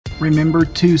Remember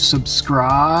to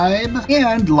subscribe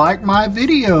and like my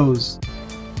videos.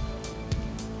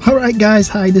 Alright guys,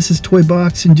 hi, this is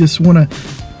Toybox and just want to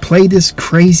play this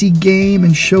crazy game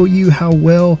and show you how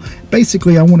well.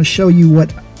 Basically, I want to show you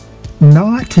what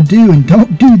not to do, and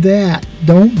don't do that.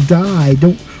 Don't die.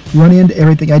 Don't run into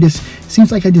everything.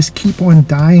 Seems like I just keep on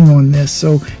dying on this.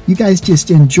 So you guys just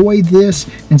enjoy this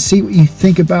and see what you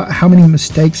think about how many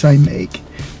mistakes I make.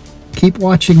 Keep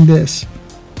watching this.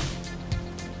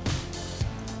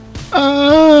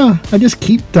 I just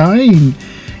keep dying.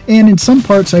 And in some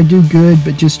parts I do good,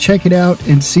 but just check it out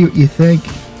and see what you think.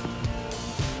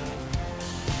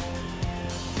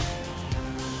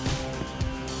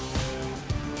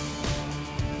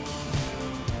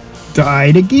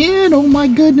 Died again, oh my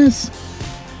goodness.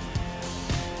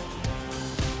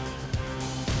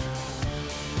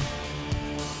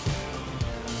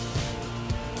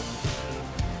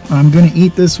 I'm gonna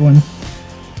eat this one.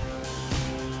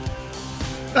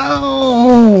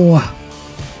 Oh!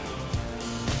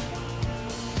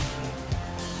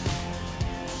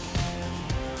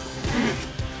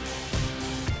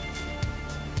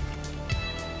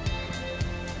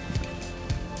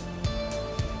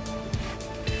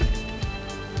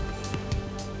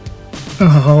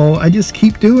 Oh, I just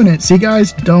keep doing it. See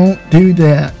guys, don't do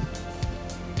that.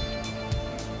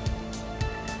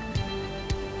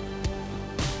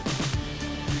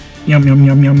 Yum, yum,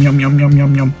 yum, yum, yum, yum, yum,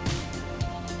 yum, yum.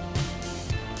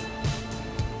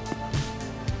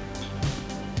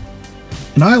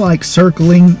 And I like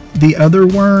circling the other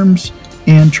worms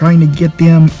and trying to get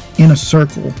them in a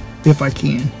circle if I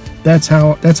can. That's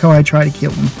how I try to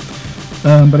kill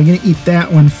them. But I'm gonna eat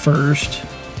that one first.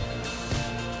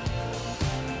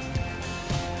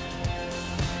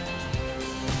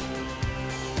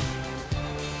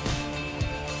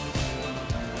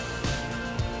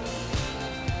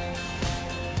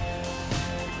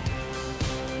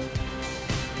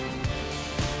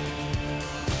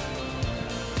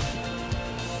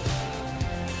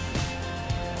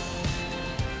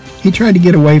 He tried to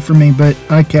get away from me, but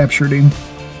I captured him.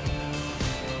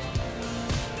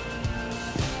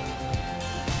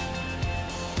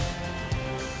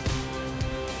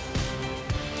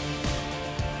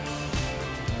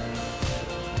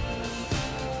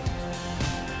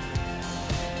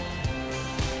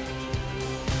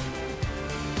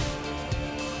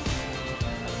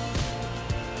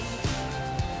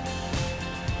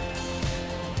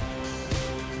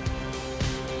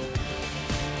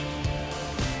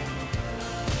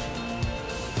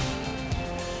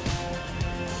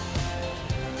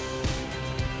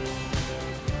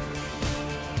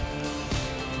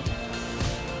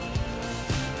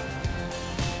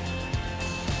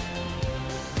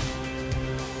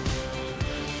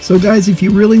 So guys, if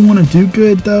you really want to do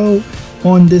good though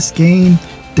on this game,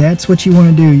 that's what you want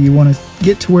to do. You want to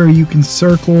get to where you can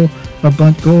circle a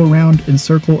bunch, go around and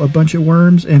circle a bunch of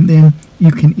worms, and then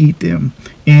you can eat them.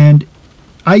 And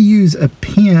I use a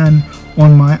pen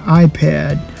on my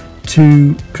iPad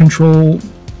to control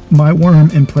my worm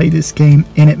and play this game,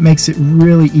 and it makes it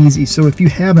really easy. So if you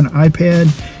have an iPad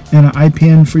and an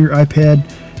iPen for your iPad,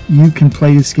 you can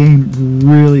play this game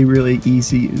really, really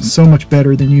easy. It's so much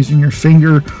better than using your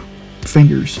fingers.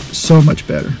 So much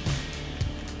better.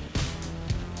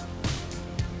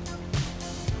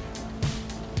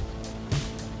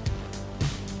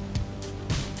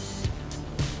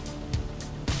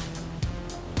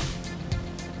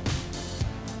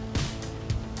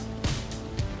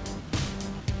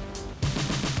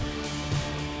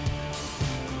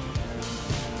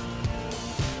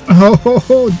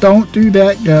 Oh, don't do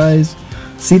that, guys.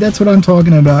 See, that's what I'm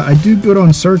talking about. I do good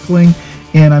on circling,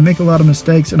 and I make a lot of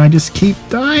mistakes, and I just keep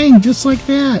dying just like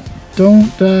that.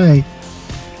 Don't die.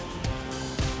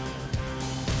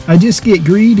 I just get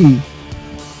greedy.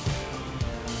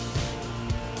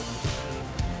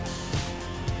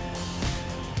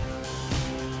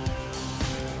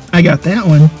 I got that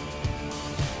one.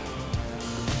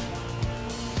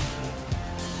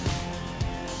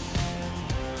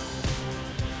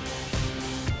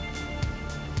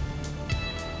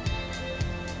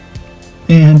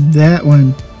 And that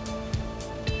one.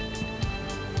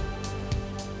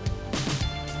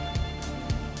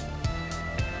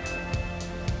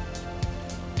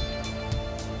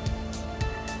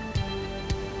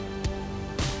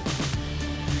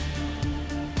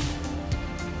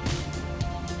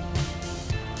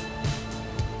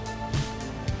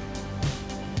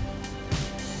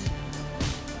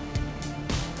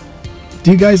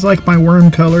 Do you guys like my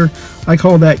worm color? I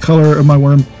call that color of my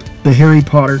worm the Harry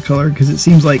Potter color, because it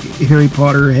seems like Harry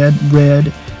Potter had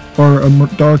red, or a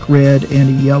dark red and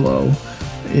a yellow,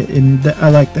 and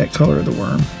I like that color of the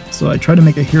worm. It's So I try to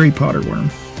make a Harry Potter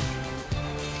worm.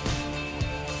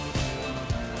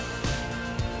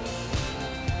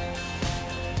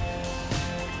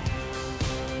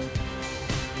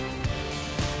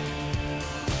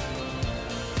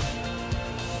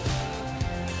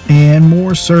 And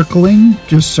more circling,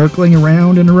 just circling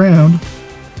around and around.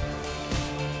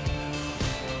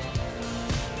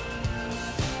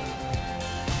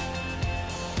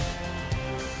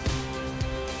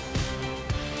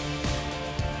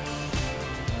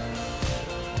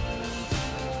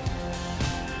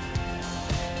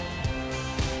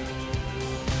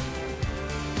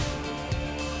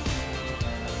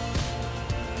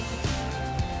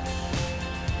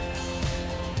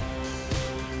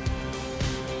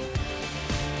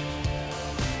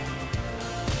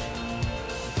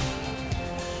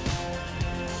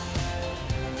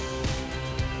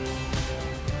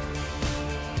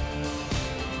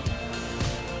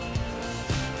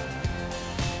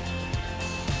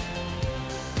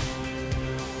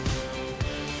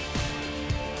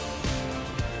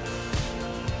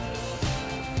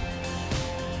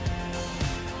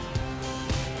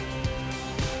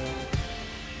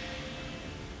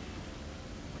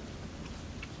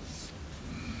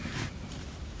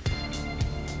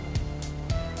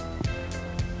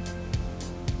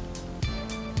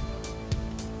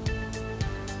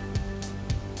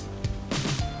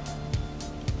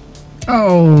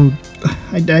 Oh,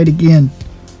 I died again.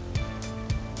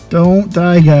 Don't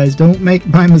die, guys. Don't make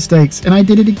my mistakes. And I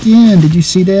did it again. Did you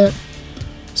see that?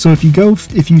 So if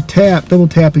you tap, double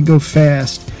tap and go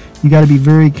fast, you got to be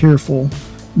very careful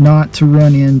not to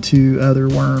run into other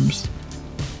worms.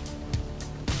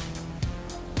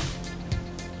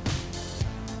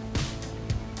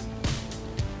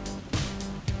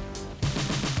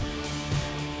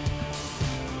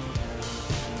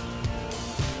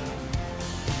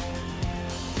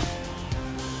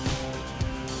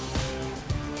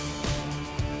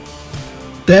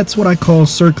 That's what I call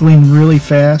circling really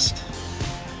fast.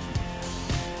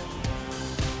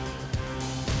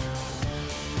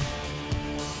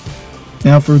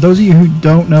 Now, for those of you who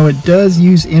don't know, it does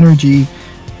use energy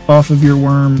off of your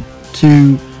worm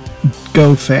to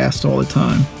go fast all the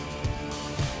time.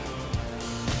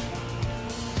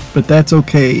 But that's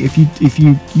okay. If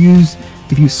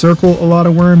you circle a lot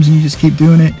of worms and you just keep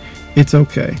doing it, it's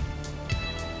okay.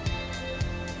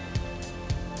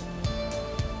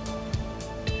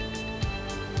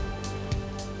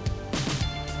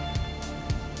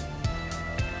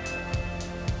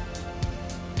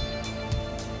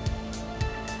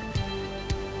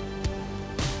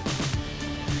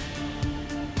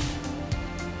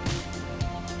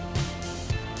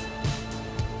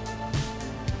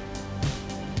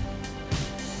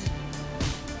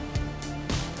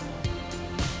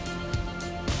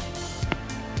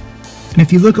 And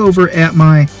if you look over at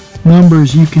my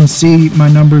numbers, you can see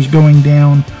my numbers going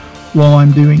down while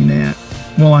I'm doing that.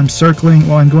 While I'm circling,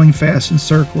 while I'm going fast and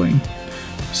circling.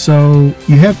 So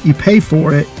you pay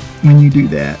for it when you do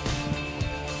that.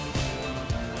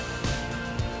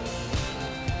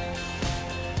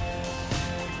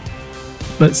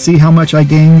 But see how much I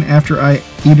gain after I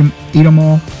eat them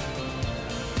all?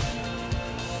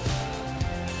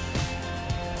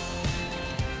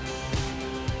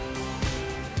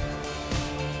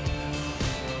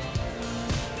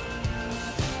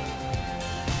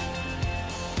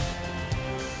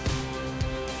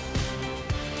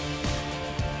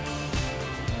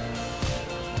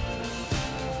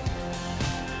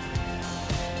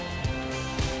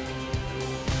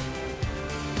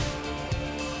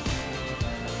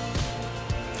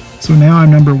 So now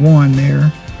I'm number 1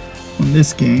 there on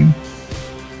this game,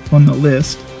 on the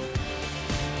list.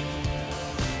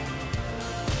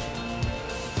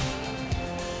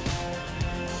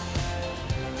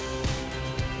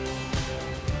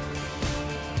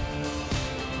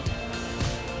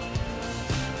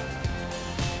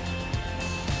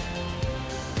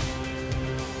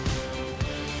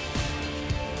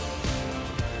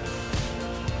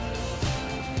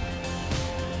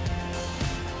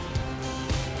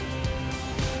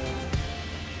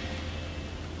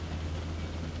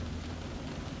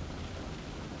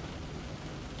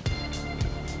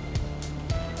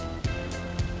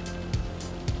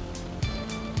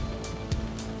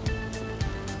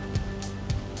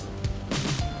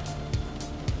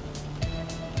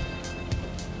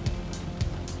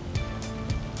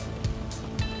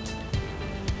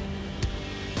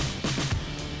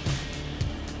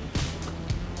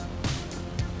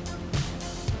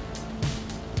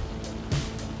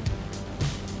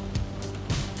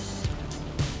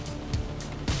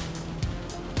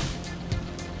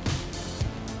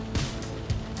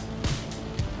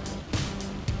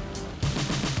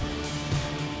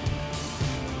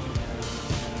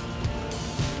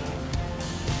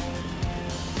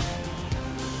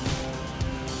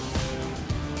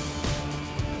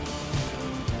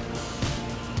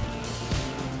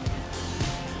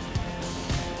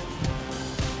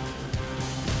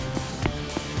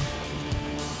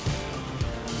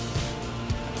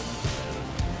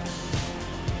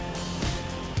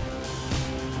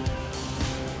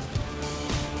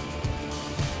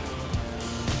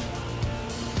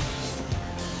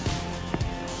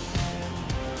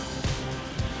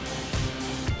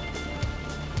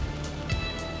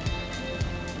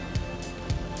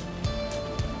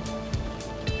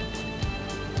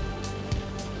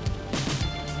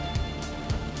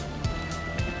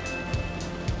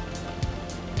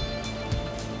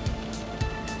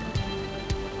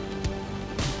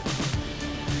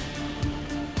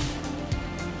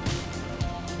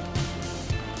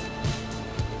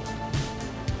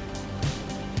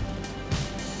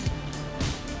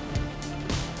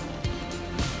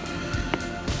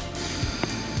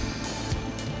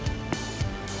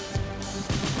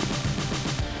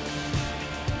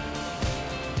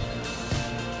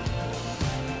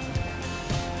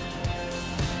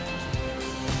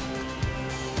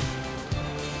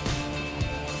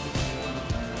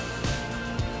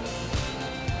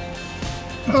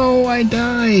 Oh, I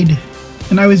died.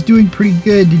 And I was doing pretty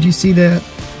good. Did you see that?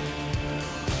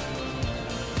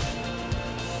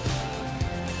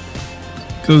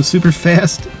 Go super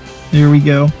fast. There we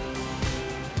go.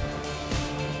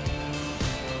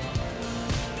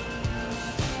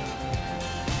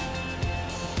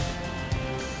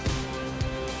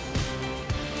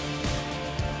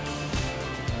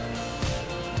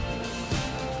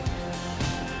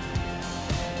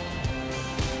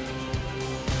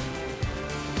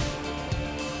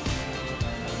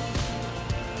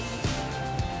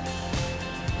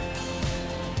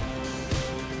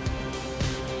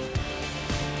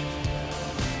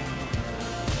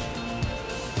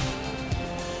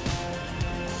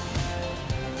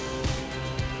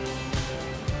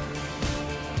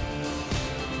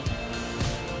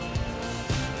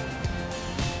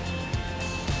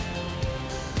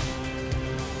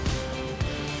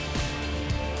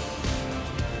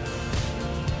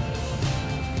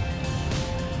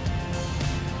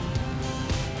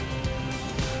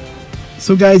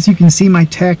 So guys, you can see my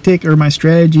tactic or my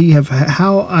strategy of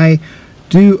how I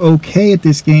do okay at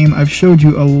this game. I've showed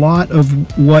you a lot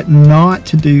of what not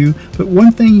to do, but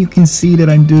one thing you can see that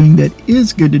I'm doing that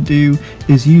is good to do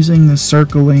is using the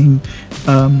circling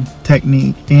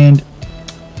technique. And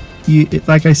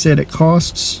like I said, it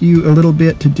costs you a little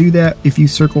bit to do that if you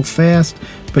circle fast,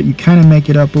 but you kind of make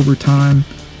it up over time.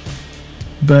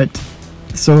 But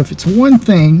so if it's one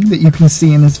thing that you can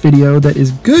see in this video that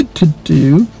is good to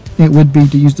do, it would be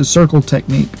to use the circle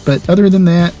technique. But other than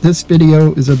that, this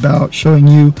video is about showing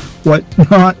you what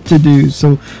not to do.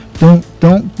 So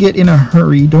don't get in a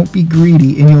hurry, don't be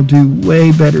greedy, and you'll do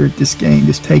way better at this game.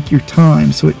 Just take your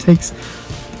time. So it takes,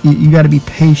 you got to be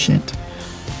patient.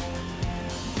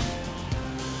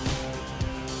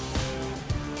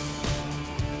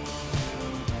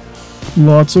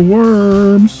 Lots of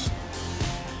worms.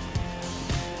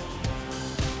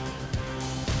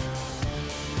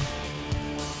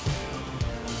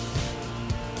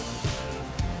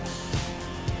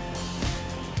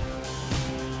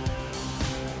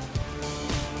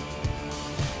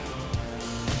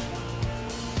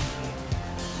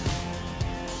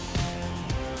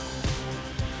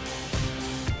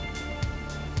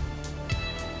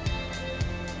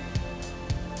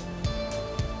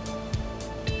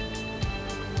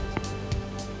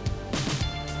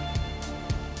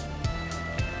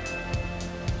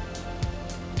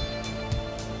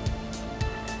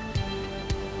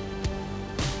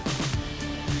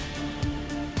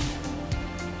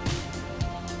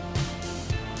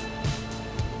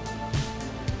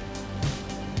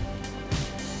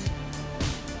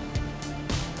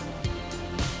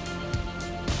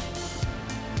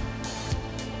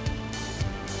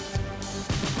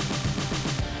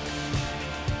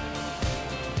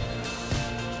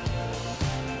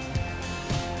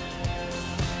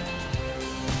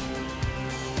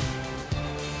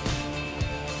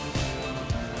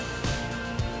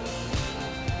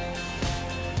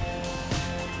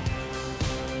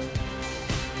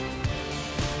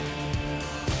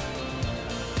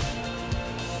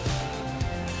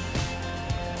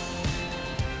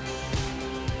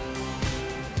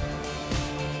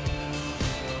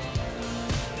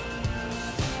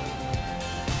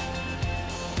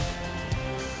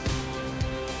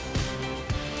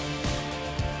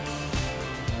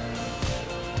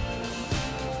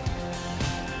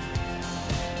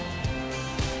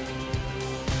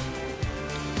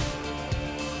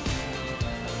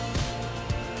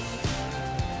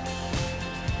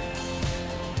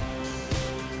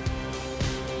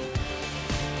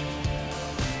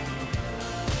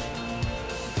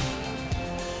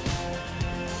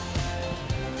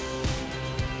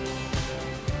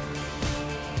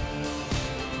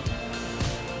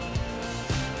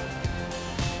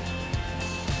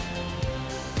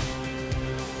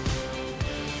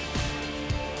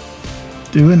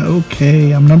 Doing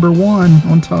okay. I'm number one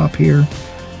on top here.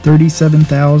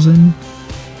 37,000.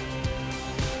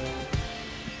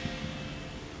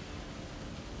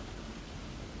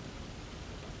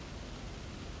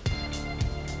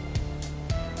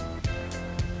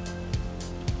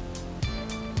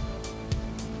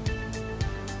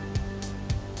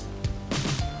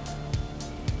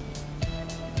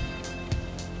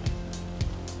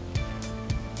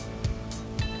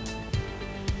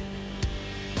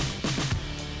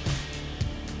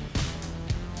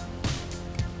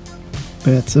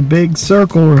 That's a big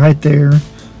circle right there.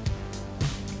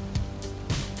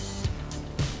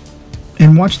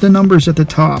 And watch the numbers at the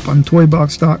top. I'm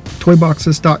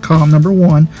toyboxes.com, number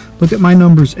one. Look at my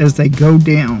numbers as they go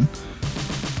down,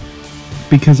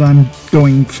 because I'm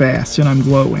going fast and I'm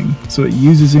glowing, so it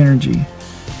uses energy.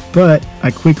 but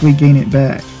I quickly gain it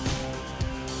back.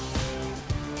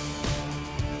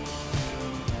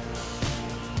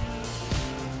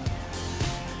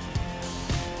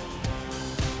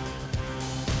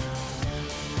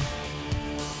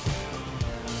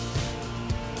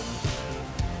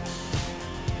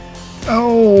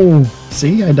 Oh,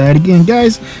 see, I died again.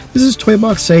 Guys, this is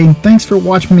Toybox saying thanks for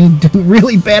watching me do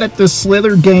really bad at this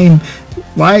Slither game.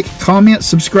 Like, comment,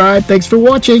 subscribe. Thanks for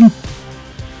watching.